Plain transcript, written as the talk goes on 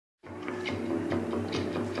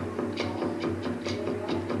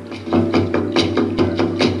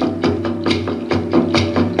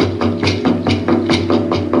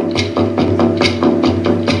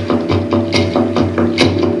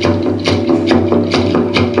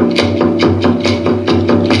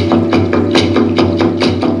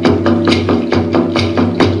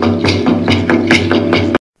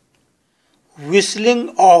Whistling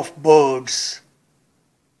of Birds,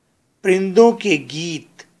 परिंदों के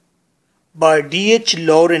गीत, by D.H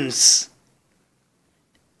Lawrence।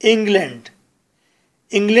 इंग्लैंड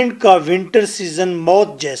का विंटर सीजन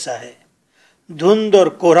मौत जैसा है। धुंध और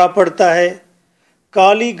कोहरा पड़ता है,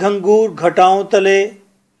 काली घंघूर घटाओं तले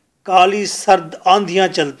काली सर्द आंधियां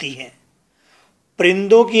चलती हैं।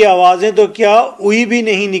 परिंदों की आवाज़ें तो क्या उई भी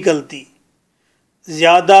नहीं निकलती।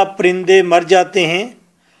 ज़्यादा परिंदे मर जाते हैं,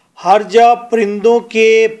 हर जा परिंदों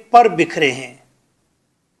के पर बिखरे हैं।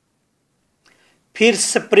 फिर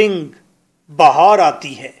स्प्रिंग बहार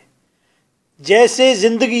आती है, जैसे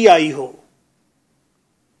जिंदगी आई हो,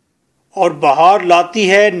 और बहार लाती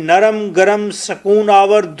है नरम गरम सुकून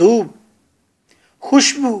आवर धूप,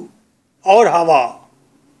 खुशबू और हवा।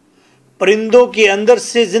 परिंदों के अंदर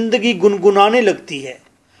से जिंदगी गुनगुनाने लगती है,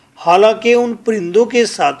 हालांकि उन परिंदों के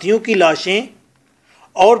साथियों की लाशें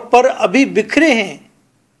और पर अभी बिखरे हैं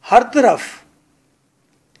हर तरफ।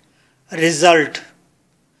 रिजल्ट,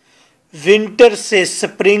 विंटर से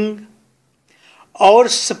स्प्रिंग और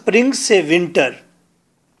स्प्रिंग से विंटर,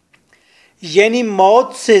 यानी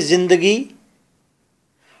मौत से जिंदगी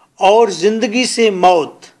और जिंदगी से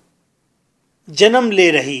मौत जन्म ले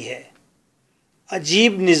रही है।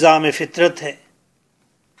 अजीब निज़ाम फितरत है।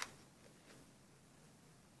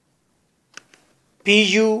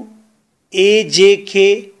 PU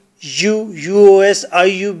AJKU US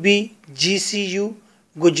IUB GCU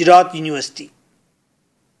Gujarat University,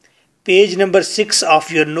 page number 6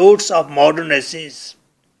 of your notes of modern essays।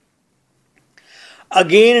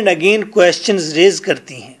 Again and again questions raise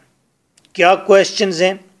करती हैं। क्या क्वेश्चंस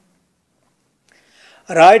हैं?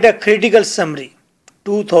 Right a critical summary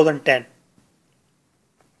 2010।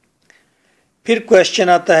 फिर क्वेश्चन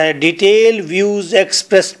आता है, detail views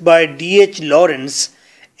expressed by D.H Lawrence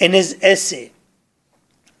in his एसे।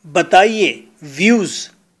 बताइए views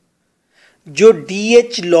जो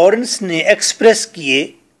D.H Lawrence ने एक्सप्रेस किए,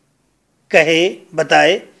 कहे,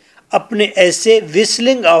 बताए अपने ऐसे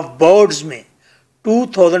विस्लिंग ऑफ बर्ड्स में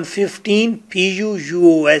 2015 PU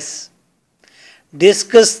US।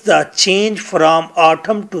 Discuss the change from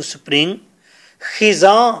autumn to spring.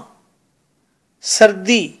 खिजां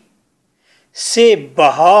सर्दी से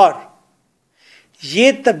बहार,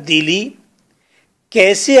 ये तब्दीली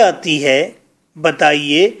कैसे आती है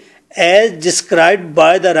बताइए। As described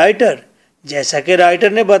by the writer, जैसा कि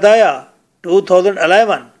राइटर ने बताया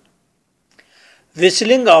 2011।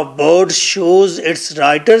 Whistling of birds shows its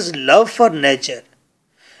writer's love for nature।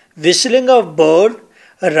 Whistling of bird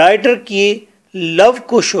writer की लव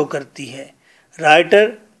को शो करती है।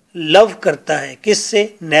 राइटर लव करता है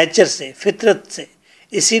किससे? नेचर से, फितरत से,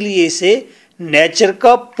 इसीलिए इसे नेचर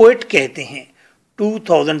का पोएट कहते हैं।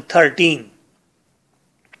 2013।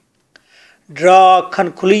 ड्रा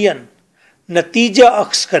कंक्लूजन, नतीजा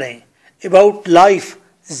अक्स करें, अबाउट लाइफ,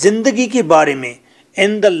 जिंदगी के बारे में,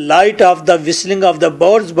 in the light of the whistling of the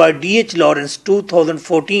birds by D.H Lawrence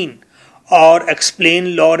 2014, और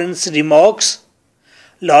explain Lawrence remarks।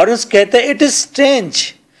 लॉरेंस कहते हैं it is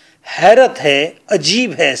strange, हैरत है,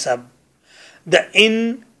 अजीब है सब। the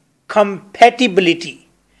incompatibility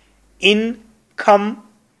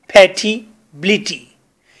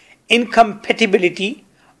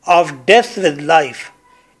of death with life।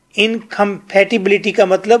 incompatibility का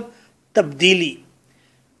मतलब तब्दीली।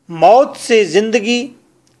 मौत से जिंदगी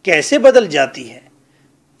कैसे बदल जाती है,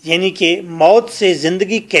 यानी कि मौत से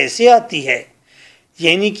जिंदगी कैसे आती है,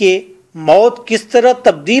 यानी कि मौत किस तरह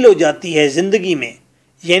तब्दील हो जाती है जिंदगी में,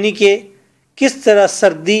 यानी कि किस तरह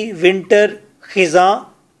सर्दी, विंटर, खिजां,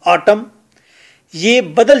 ऑटम, ये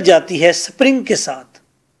बदल जाती है स्प्रिंग के साथ।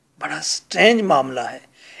 बड़ा स्ट्रेंज मामला है।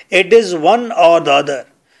 इट इज़ वन और द अदर,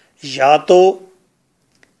 या तो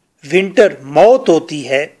विंटर मौत होती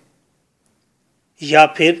है या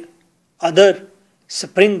फिर अदर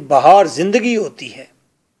स्प्रिंग बहार जिंदगी होती है।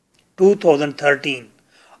 2013।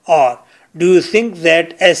 और डू यू थिंक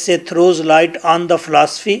दैट ऐसे throws light on the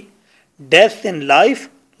philosophy, death in life,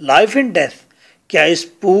 life in death. क्या इस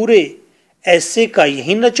पूरे ऐसे का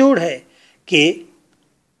यही निचोड़ है कि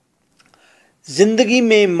जिंदगी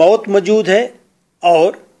में मौत मौजूद है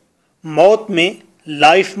और मौत में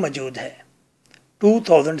लाइफ मौजूद है।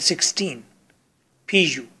 2016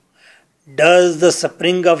 PU, Does the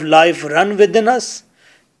spring of life run within us?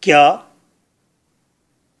 क्या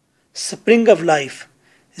स्प्रिंग ऑफ लाइफ,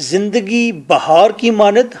 जिंदगी बहार की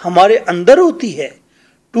मानद हमारे अंदर होती है।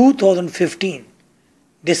 2015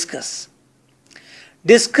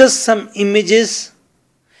 discuss some images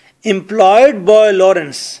employed by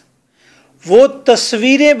Lawrence. वो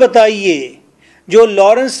तस्वीरें बताइए जो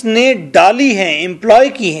लॉरेंस ने डाली हैं, एम्प्लॉय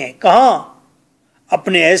की हैं। कहाँ?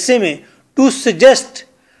 अपने ऐसे में। टू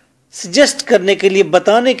सजेस्ट करने के लिए,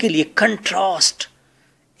 बताने के लिए। कंट्रास्ट,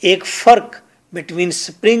 एक फर्क between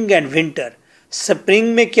spring and winter.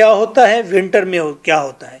 Spring में क्या होता है, विंटर में क्या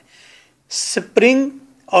होता है। स्प्रिंग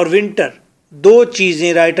और विंटर दो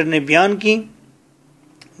चीजें राइटर ने बयान की,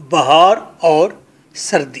 बहार और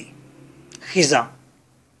सर्दी। खिजा,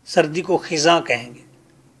 सर्दी को खिजा कहेंगे।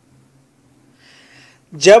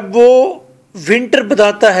 जब वो विंटर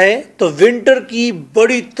बताता है तो विंटर की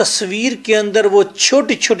बड़ी तस्वीर के अंदर वो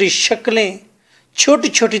छोटी छोटी शक्लें, छोटी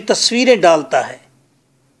छोटी तस्वीरें डालता है।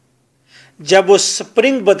 जब वो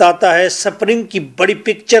स्प्रिंग बताता है, स्प्रिंग की बड़ी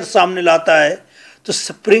पिक्चर सामने लाता है, तो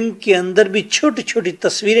स्प्रिंग के अंदर भी छोटी छोटी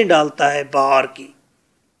तस्वीरें डालता है बहार की।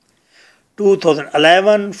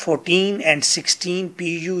 2011, 14 and 16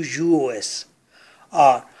 PUUS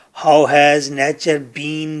are how has nature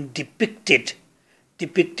been depicted?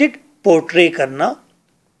 Depicted, portray करना,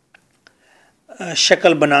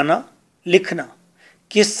 शक्ल बनाना, लिखना।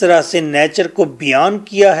 किस तरह से नेचर को बयान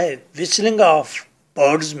किया है विस्लिंग ऑफ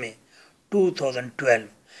बर्ड्स में। 2012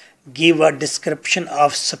 give a description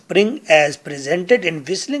of spring as presented in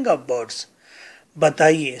whistling of birds.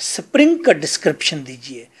 बताइए, स्प्रिंग का डिस्क्रिप्शन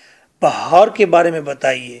दीजिए, बहार के बारे में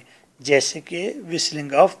बताइए, जैसे कि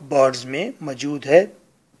विस्लिंग ऑफ बर्ड्स में मौजूद है।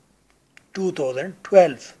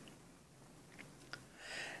 2012।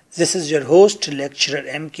 This is your host, lecturer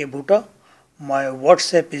M.K. Bhutta. My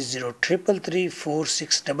WhatsApp is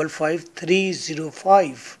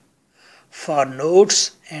 033346555305 for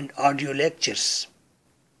notes and audio lectures.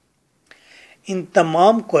 इन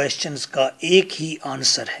तमाम क्वेश्चंस का एक ही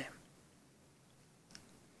आंसर है।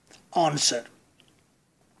 आंसर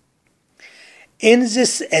इन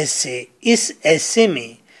दिस एसे, इस एसे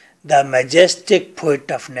में the majestic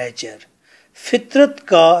poet of nature, फितरत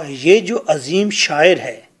का ये जो अजीम शायर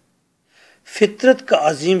है। फितरत का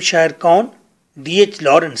अजीम शायर कौन? D.H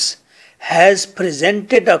Lawrence. Has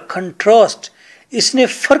presented a contrast, इसने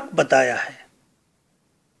फर्क बताया है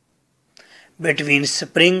बिटवीन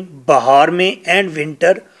स्प्रिंग, बहार में, एंड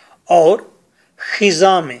विंटर, और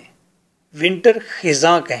खिजा में। विंटर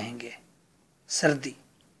खिजा कहेंगे, सर्दी।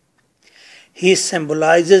 ही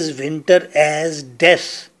सिंबलाइजेज विंटर एज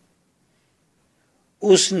डेथ।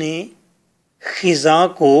 उसने खिजा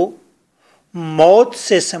को मौत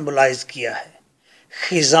से सिंबलाइज किया है।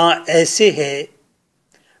 खिजा ऐसे है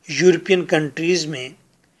यूरोपियन कंट्रीज में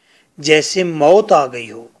जैसे मौत आ गई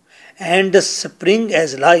हो। एंड स्प्रिंग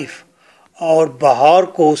एज लाइफ, और बहार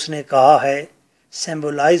को उसने कहा है,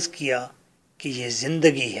 सिंबलाइज किया कि ये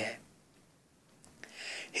जिंदगी है।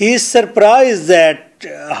 He is surprise that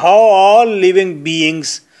how all living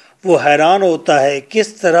beings, वो हैरान होता है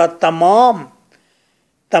किस तरह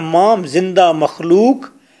तमाम जिंदा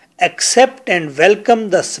मखलूक accept and welcome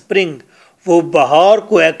the spring, वो बहार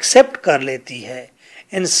को एक्सेप्ट कर लेती है।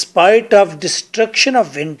 In spite of destruction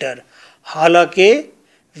of winter, हालांकि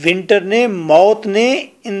विंटर ने, मौत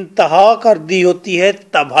ने इंतहा कर दी होती है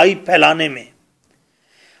तबाही फैलाने में।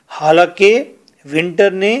 हालांकि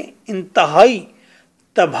विंटर ने इंतहाई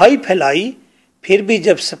तबाही फैलाई, फिर भी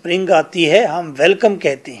जब स्प्रिंग आती है हम वेलकम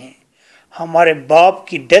कहते हैं। हमारे बाप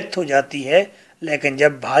की डेथ हो जाती है, लेकिन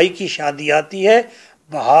जब भाई की शादी आती है,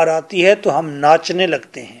 बहार आती है, तो हम नाचने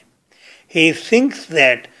लगते हैं। He thinks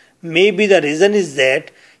that maybe the reason is that,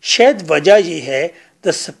 शायद वजह ये है,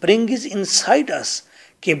 the spring is inside us,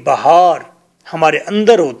 कि बहार हमारे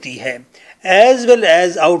अंदर होती है, as well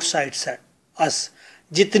as outside us,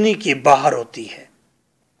 जितनी कि बाहर होती है।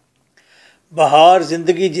 बहार,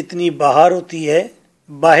 जिंदगी जितनी बाहर होती है,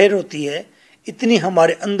 बाहर होती है, इतनी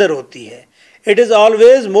हमारे अंदर होती है। It is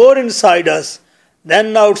always more inside us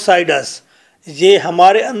than outside us, ये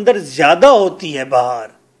हमारे अंदर ज्यादा होती है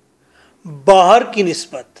बाहर की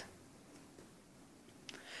निस्बत।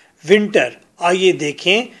 विंटर, आइए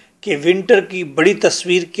देखें कि विंटर की बड़ी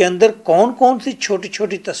तस्वीर के अंदर कौन कौन सी छोटी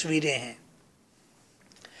छोटी तस्वीरें हैं।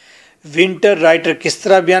 विंटर राइटर किस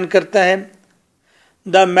तरह बयान करता है?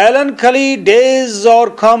 द मेलनखली डेज और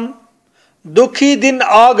कम, दुखी दिन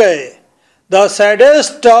आ गए। The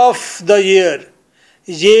saddest of the year,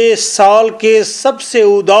 ये साल के सबसे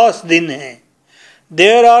उदास दिन हैं।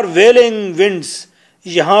 देयर आर वेलिंग विंड्स,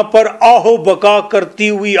 यहाँ पर आहो बका करती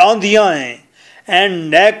हुई आंधियां हैं।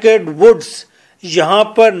 एंड नेकेड वुड्स, यहाँ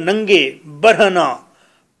पर नंगे बरहना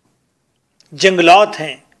जंगलात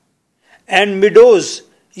हैं। एंड मिडोज,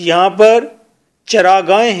 यहाँ पर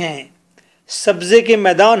चरागाहें हैं, सब्जे के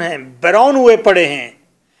मैदान हैं, ब्राउन हुए पड़े हैं,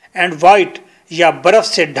 एंड वाइट या बर्फ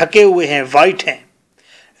से ढके हुए हैं, वाइट हैं।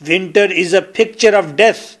 Winter is a picture of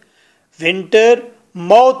death, winter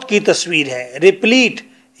मौत की तस्वीर है। रिप्लीट,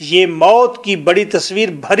 ये मौत की बड़ी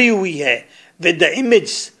तस्वीर भरी हुई है, विद द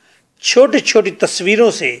इमेज, छोटी छोटी तस्वीरों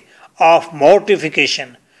से, ऑफ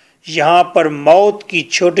मॉर्टिफिकेशन, यहाँ पर मौत की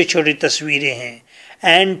छोटी छोटी तस्वीरें हैं।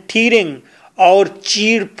 एंड टीयरिंग, और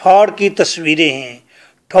चीड़ फाड़ की तस्वीरें हैं।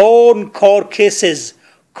 टॉर्न कॉर्केसेस,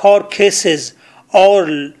 कॉर्केसेस,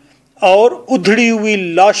 और उधड़ी हुई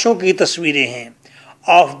लाशों की तस्वीरें हैं।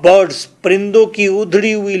 ऑफ बर्ड्स, परिंदों की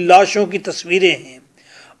उधड़ी हुई लाशों की तस्वीरें हैं।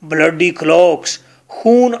 ब्लडी क्लॉक्स,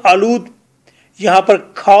 खून आलूद, यहाँ पर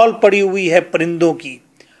खाल पड़ी हुई है परिंदों की,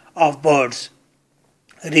 of birds.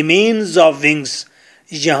 Remains of wings,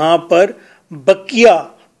 यहाँ पर बकिया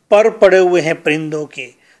पर पड़े हुए हैं परिंदों के।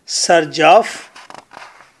 सर्ज ऑफ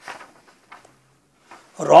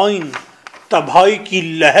रॉइन, तबाही की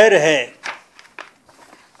लहर है।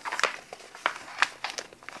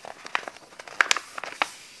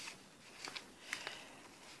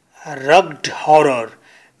 रग्ड हॉरर,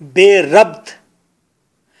 बेरब्त,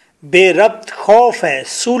 बेरब्त खौफ है।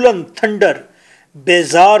 सूलन थंडर,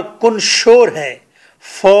 बेजार कुन शोर है।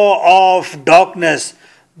 फॉ ऑफ डार्कनेस,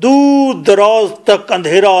 दूर दराज तक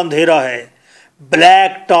अंधेरा अंधेरा है।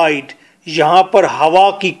 ब्लैक टाइड, यहाँ पर हवा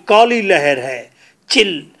की काली लहर है।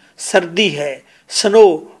 चिल, सर्दी है। स्नो,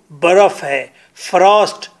 बर्फ है।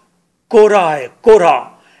 फ्रॉस्ट, कोहरा है, कोहरा।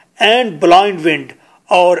 एंड ब्लाइंड विंड,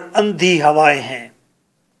 और अंधी हवाएं हैं।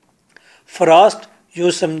 फ्रॉस्ट,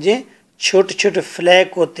 यूँ समझें छोटे छोटे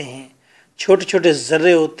फ्लैक होते हैं, छोटे छोटे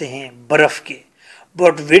जर्रे होते हैं बर्फ के।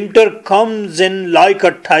 But winter comes in like a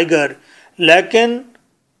tiger, लेकिन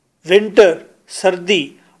विंटर,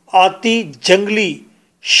 सर्दी, आती जंगली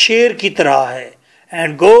शेर की तरह है।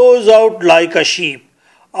 And goes out like a sheep,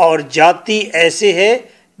 और जाती ऐसे है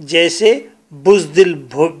जैसे बुज़दिल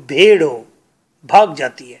भेड़ हो, भाग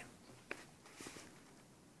जाती है।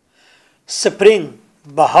 स्प्रिंग,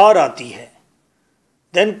 बहार आती है।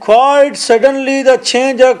 Then quite suddenly the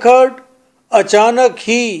change occurred, अचानक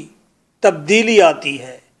ही तब्दीली आती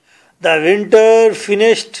है। The winter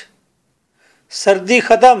finished, सर्दी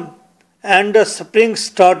खत्म। And the spring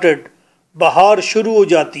started, बहार शुरू हो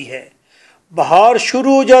जाती है। बहार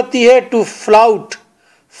शुरू हो जाती है। To flout,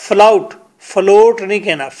 flout, float नहीं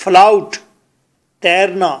कहना, flout,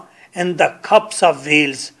 तैरना। In the cups of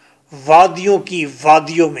whales, वादियों की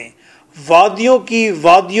वादियों में, वादियों की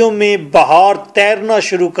वादियों में बहार तैरना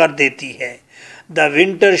शुरू कर देती है। The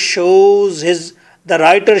winter shows his, the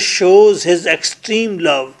writer shows his extreme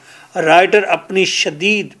love, writer अपनी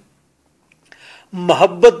शदीद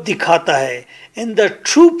मोहब्बत दिखाता है। In the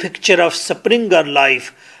true picture of spring और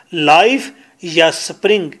लाइफ, लाइफ या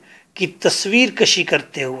स्प्रिंग की तस्वीर कशी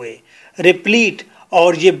करते हुए। रिप्लीट,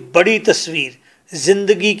 और ये बड़ी तस्वीर,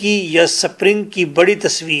 जिंदगी की या स्प्रिंग की बड़ी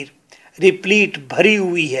तस्वीर, रिप्लीट, भरी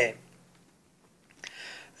हुई है।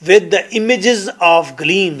 with the images of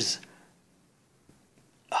gleams,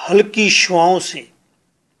 हल्की शुआओं से।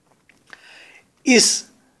 इस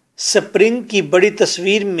स्प्रिंग की बड़ी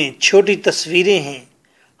तस्वीर में छोटी तस्वीरें हैं,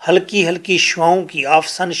 हल्की हल्की शुआओं की, ऑफ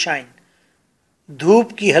सनशाइन,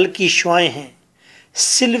 धूप की हल्की शुआएं हैं।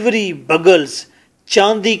 सिल्वरी बगल्स,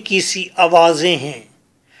 चांदी की सी आवाज़ें हैं,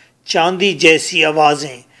 चांदी जैसी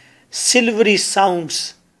आवाज़ें। सिल्वरी साउंड्स,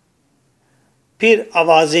 फिर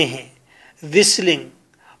आवाज़ें हैं। विस्लिंग,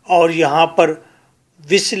 और यहाँ पर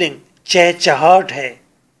विस्लिंग चहचहाट है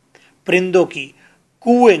परिंदों की।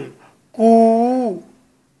 कूइंग, कू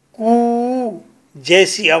कू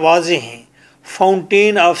जैसी आवाज़ें हैं।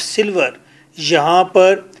 फाउंटेन ऑफ सिल्वर, यहाँ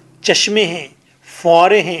पर चश्मे हैं,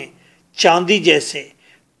 फुआरे हैं चांदी जैसे।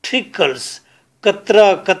 ट्रिकल्स,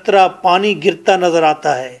 कतरा कतरा पानी गिरता नजर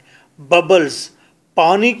आता है। बबल्स,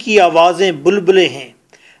 पानी की आवाज़ें, बुलबुलें हैं।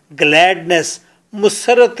 ग्लैडनेस,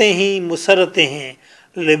 मुसरतें ही मुसरतें हैं।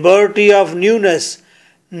 लिबर्टी ऑफ न्यूनेस,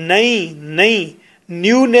 नई नई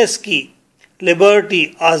न्यूनेस की लिबर्टी,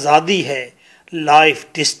 आज़ादी है। लाइफ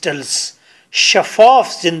डिस्टल्स,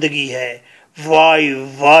 शफाफ जिंदगी है।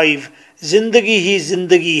 वाइव वाइव, जिंदगी ही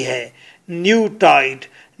जिंदगी है। न्यू टाइड,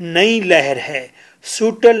 नई लहर है।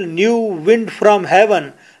 सूटल, न्यू विंड फ्रॉम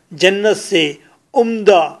हेवन, जन्नत से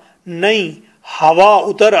उम्दा नई हवा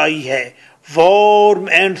उतर आई है। वार्म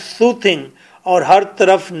एंड सूथिंग, और हर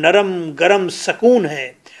तरफ नरम गरम सकून है।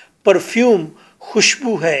 परफ्यूम,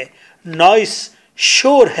 खुशबू है। नॉइस,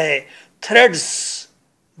 शोर है। थ्रेड्स,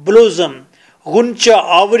 ब्लोजम, गुंचा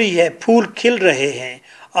आवरी है, फूल खिल रहे हैं।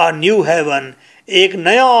 आ न्यू हेवन, एक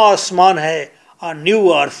नया आसमान है। आ न्यू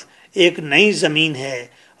अर्थ, एक नई जमीन है।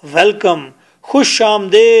 वेलकम, खुश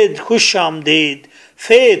आमदेद, खुश आमदेद।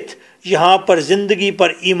 फेथ यहाँ पर जिंदगी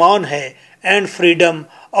पर ईमान है, एंड फ्रीडम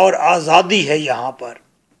और आज़ादी है यहाँ पर।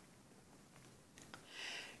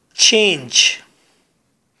 चेंज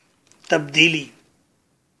तब्दीली।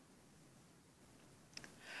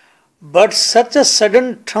 But such a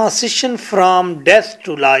sudden transition from death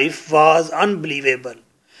to life was unbelievable.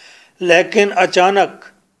 लेकिन अचानक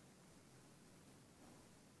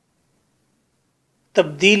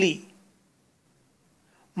तब्दीली,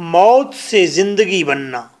 मौत से जिंदगी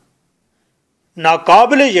बनना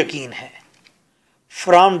नाकाबिले यकीन है।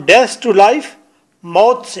 फ्रॉम डेथ टू लाइफ,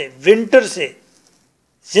 मौत से, विंटर से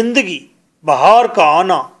जिंदगी, बहार का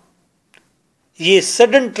आना, ये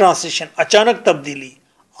सडन ट्रांसिशन, अचानक तब्दीली,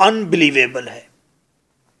 अनबिलीवेबल है।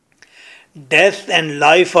 Death and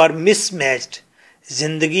life are mismatched.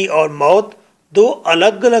 जिंदगी और मौत दो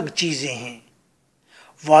अलग अलग चीजें हैं।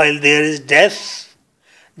 वाइल देयर इज डेथ,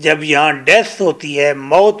 जब यहां डेथ होती है,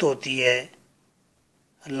 मौत होती है,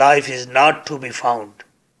 life is not to be found,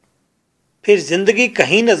 फिर जिंदगी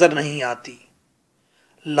कहीं नजर नहीं आती।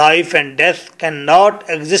 Life and death can not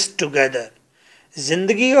exist together.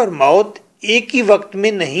 जिंदगी और मौत एक ही वक्त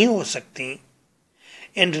में नहीं हो सकती।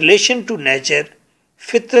 इन रिलेशन टू नेचर,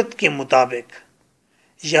 फितरत के मुताबिक,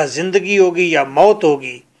 या जिंदगी होगी या मौत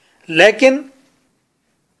होगी, लेकिन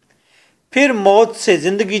फिर मौत से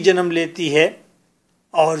जिंदगी जन्म लेती है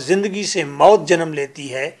और जिंदगी से मौत जन्म लेती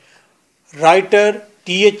है। राइटर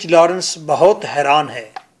D.H लॉरेंस बहुत हैरान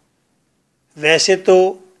है। वैसे तो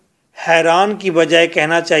हैरान की बजाय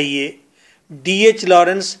कहना चाहिए D.H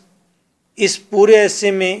लॉरेंस इस पूरे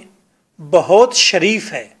ऐसे में बहुत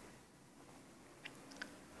शरीफ है।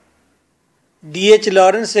 D.H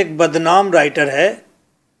लॉरेंस एक बदनाम राइटर है,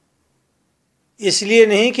 इसलिए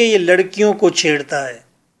नहीं कि ये लड़कियों को छेड़ता है,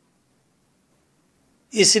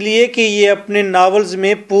 इसलिए कि ये अपने नावल्स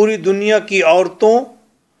में पूरी दुनिया की औरतों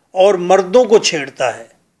और मर्दों को छेड़ता है।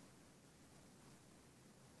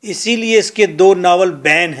 इसीलिए इसके 2 नावल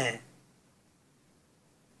बैन हैं,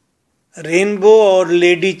 रेनबो और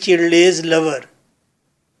लेडी चिल्ड्रेज लवर।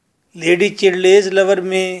 लेडी चिल्ड्रेज लवर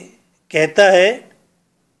में कहता है,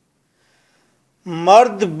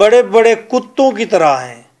 मर्द बड़े बड़े कुत्तों की तरह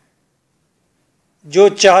हैं जो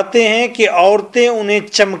चाहते हैं कि औरतें उन्हें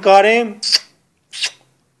चमकारें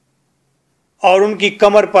और उनकी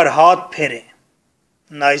कमर पर हाथ फेरें।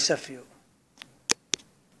 Nice of you.